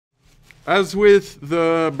as with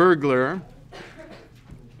the burglar,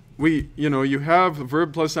 you have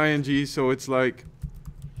verb plus ing, so it's like,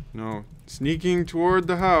 sneaking toward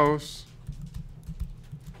the house.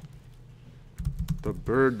 The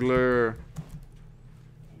burglar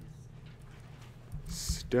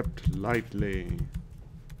stepped lightly.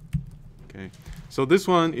 Okay, so this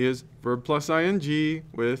one is verb plus ing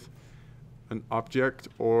with an object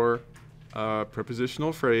or a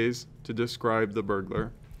prepositional phrase to describe the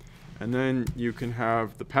burglar. And then you can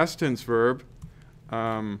have the past tense verb,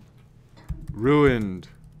 ruined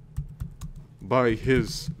by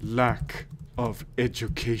his lack of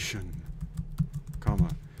education, comma,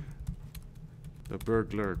 the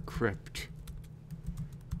burglar crept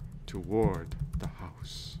toward the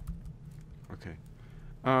house. Okay.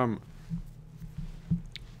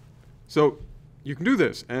 So you can do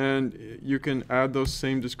this, and you can add those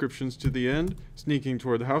same descriptions to the end. Sneaking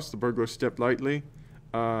toward the house, the burglar stepped lightly.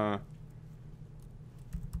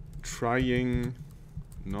 Trying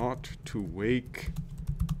not to wake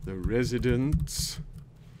the residents.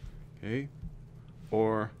 Okay.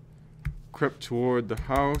 Or crept toward the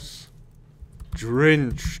house,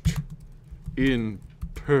 drenched in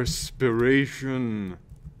perspiration.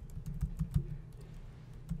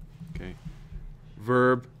 Okay.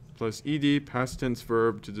 Verb plus ed, past tense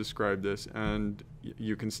verb to describe this, and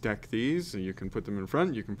you can stack these. You can put them in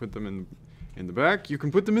front, you can put them in the back, you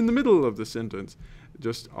can put them in the middle of the sentence.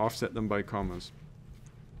 Just offset them by commas.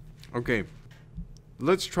 Okay,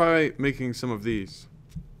 let's try making some of these.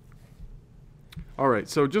 All right,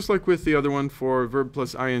 so just like with the other one for verb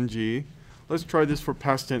plus ing, let's try this for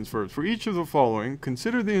past tense verbs. For each of the following,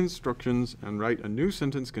 consider the instructions and write a new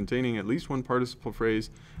sentence containing at least one participle phrase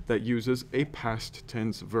that uses a past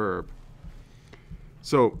tense verb.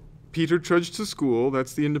 So, Peter trudged to school.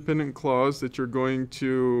 That's the independent clause that you're going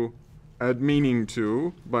to add meaning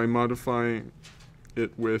to by modifying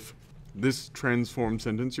it with this transformed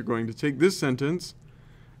sentence. You're going to take this sentence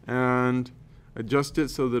and adjust it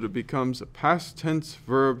so that it becomes a past tense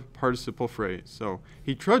verb participle phrase. So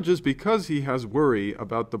he trudges because he has worry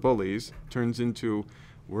about the bullies, turns into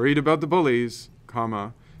worried about the bullies,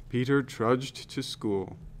 comma, Peter trudged to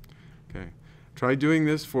school. Okay. Try doing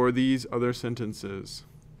this for these other sentences.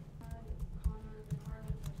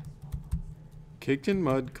 Caked in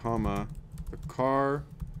mud, comma, the car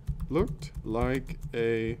looked like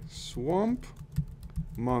a swamp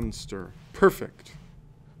monster. Perfect.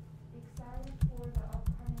 Excited for the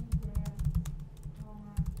upcoming exam,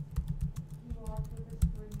 comma, he walked with a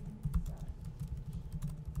spring in his step.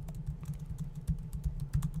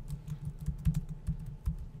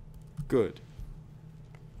 Good.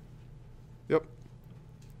 Yep.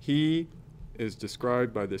 He is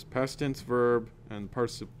described by this past tense verb and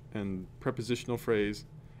prepositional phrase.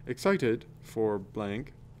 Excited for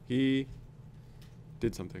blank. He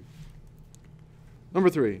did something. Number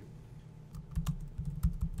 3.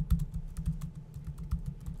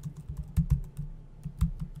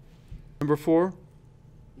 Number 4.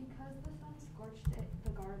 Because the sun scorched it, the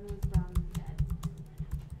garden was brown and dead.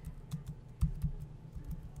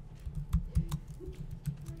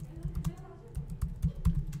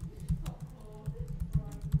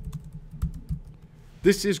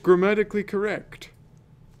 This is grammatically correct,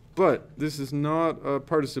 but this is not a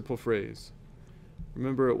participle phrase.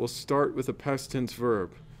 Remember, it will start with a past tense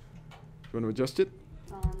verb. Do you want to adjust it?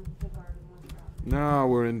 The garden was brown. Now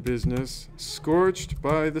we're in business. Scorched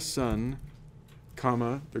by the sun,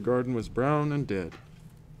 comma, the garden was brown and dead.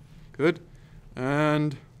 Good.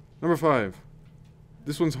 And number 5.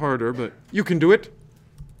 This one's harder, but you can do it.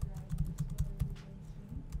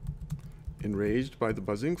 Enraged by the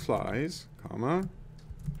buzzing flies, comma,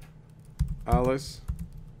 Alice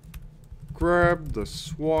grabbed the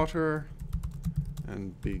swatter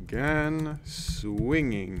and began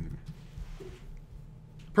swinging.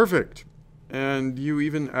 Perfect. And you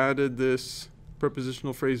even added this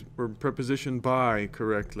prepositional phrase or preposition by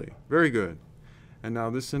correctly. Very good. And now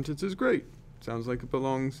this sentence is great. Sounds like it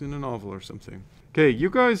belongs in a novel or something. Okay, you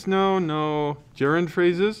guys now know gerund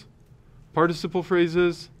phrases, participle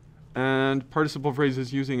phrases, and participle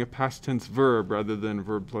phrases using a past tense verb rather than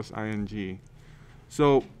verb plus ing.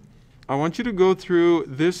 So I want you to go through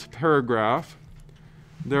this paragraph.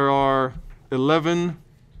 There are 11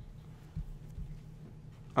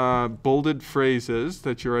 bolded phrases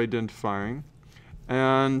that you're identifying,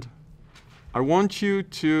 and I want you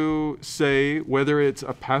to say whether it's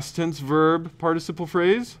a past tense verb participle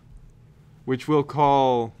phrase, which we'll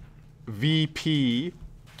call VP,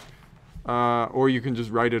 or you can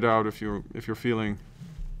just write it out if you're feeling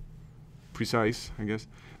precise, I guess.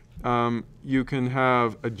 You can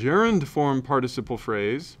have a gerund form participle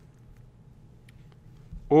phrase,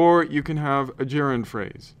 or you can have a gerund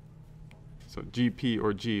phrase. So GP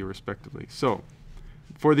or G respectively. So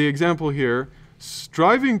for the example here,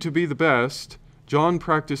 striving to be the best, John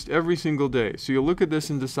practiced every single day. So you'll look at this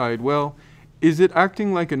and decide, well, is it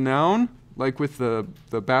acting like a noun, like with the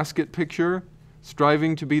basket picture?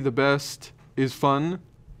 Striving to be the best is fun?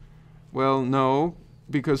 Well, no,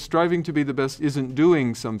 because striving to be the best isn't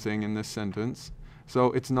doing something in this sentence.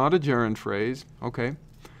 So it's not a gerund phrase. Okay.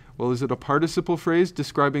 Well, is it a participle phrase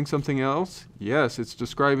describing something else? Yes, it's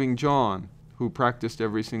describing John, who practiced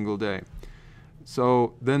every single day.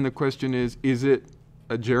 So then the question is it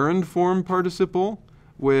a gerund form participle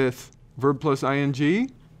with verb plus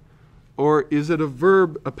ing? Or is it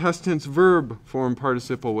a past tense verb form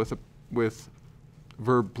participle with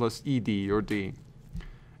verb plus ed or d?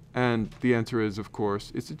 And the answer is, of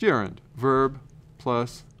course, it's a gerund. Verb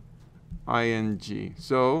plus ing.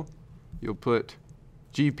 So you'll put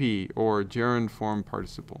GP, or gerund form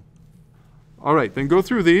participle. All right, then go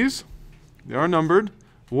through these. They are numbered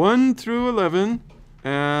 1 through 11,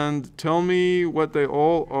 and tell me what they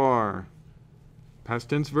all are. Past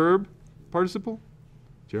tense verb participle,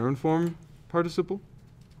 gerund form participle,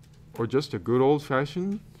 or just a good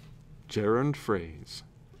old-fashioned gerund phrase.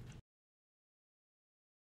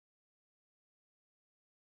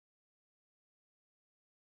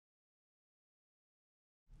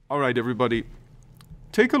 All right, everybody.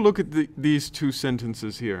 Take a look at these two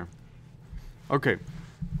sentences here. Okay.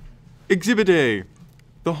 Exhibit A.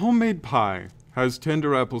 The homemade pie has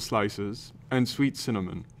tender apple slices and sweet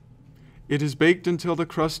cinnamon. It is baked until the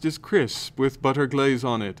crust is crisp with butter glaze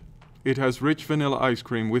on it. It has rich vanilla ice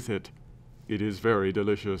cream with it. It is very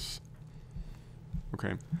delicious.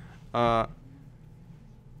 Okay.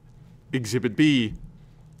 Exhibit B.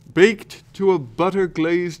 Baked to a butter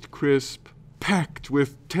glazed crisp, packed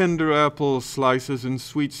with tender apple slices and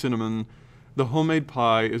sweet cinnamon, the homemade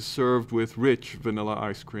pie is served with rich vanilla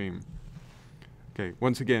ice cream. Okay,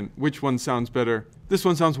 once again, which one sounds better? This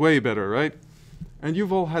one sounds way better, right? And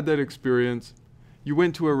you've all had that experience. You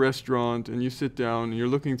went to a restaurant and you sit down and you're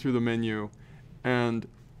looking through the menu and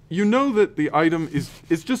you know that the item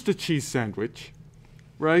is just a cheese sandwich,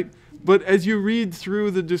 right? But as you read through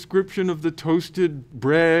the description of the toasted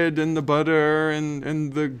bread and the butter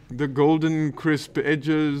and the golden crisp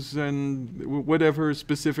edges and whatever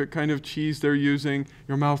specific kind of cheese they're using,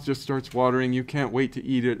 your mouth just starts watering. You can't wait to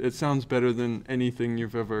eat it. It sounds better than anything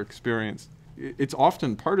you've ever experienced. It's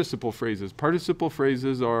often participle phrases. Participle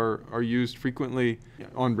phrases are used frequently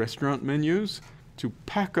on restaurant menus to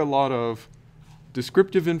pack a lot of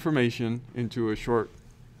descriptive information into a short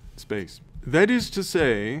space. That is to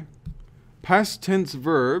say, past tense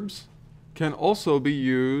verbs can also be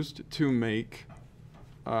used to make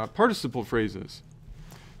participle phrases.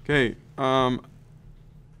 Okay,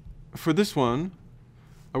 for this one,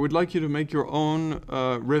 I would like you to make your own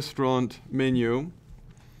restaurant menu.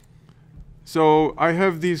 So I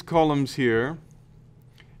have these columns here.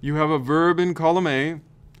 You have a verb in column A.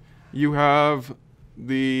 You have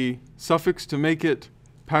the suffix to make it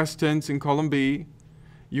past tense in column B.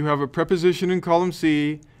 You have a preposition in column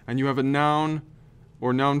C, and you have a noun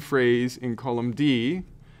or noun phrase in column D,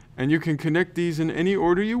 and you can connect these in any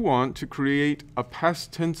order you want to create a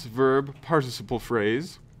past tense verb participle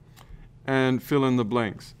phrase and fill in the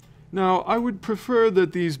blanks. Now, I would prefer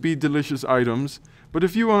that these be delicious items, but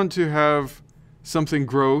if you want to have something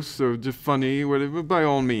gross or just funny, whatever, by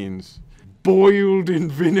all means, boiled in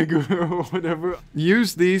vinegar or whatever,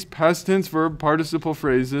 use these past tense verb participle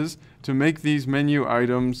phrases to make these menu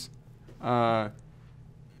items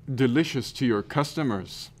delicious to your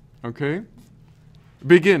customers. Okay?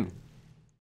 Begin.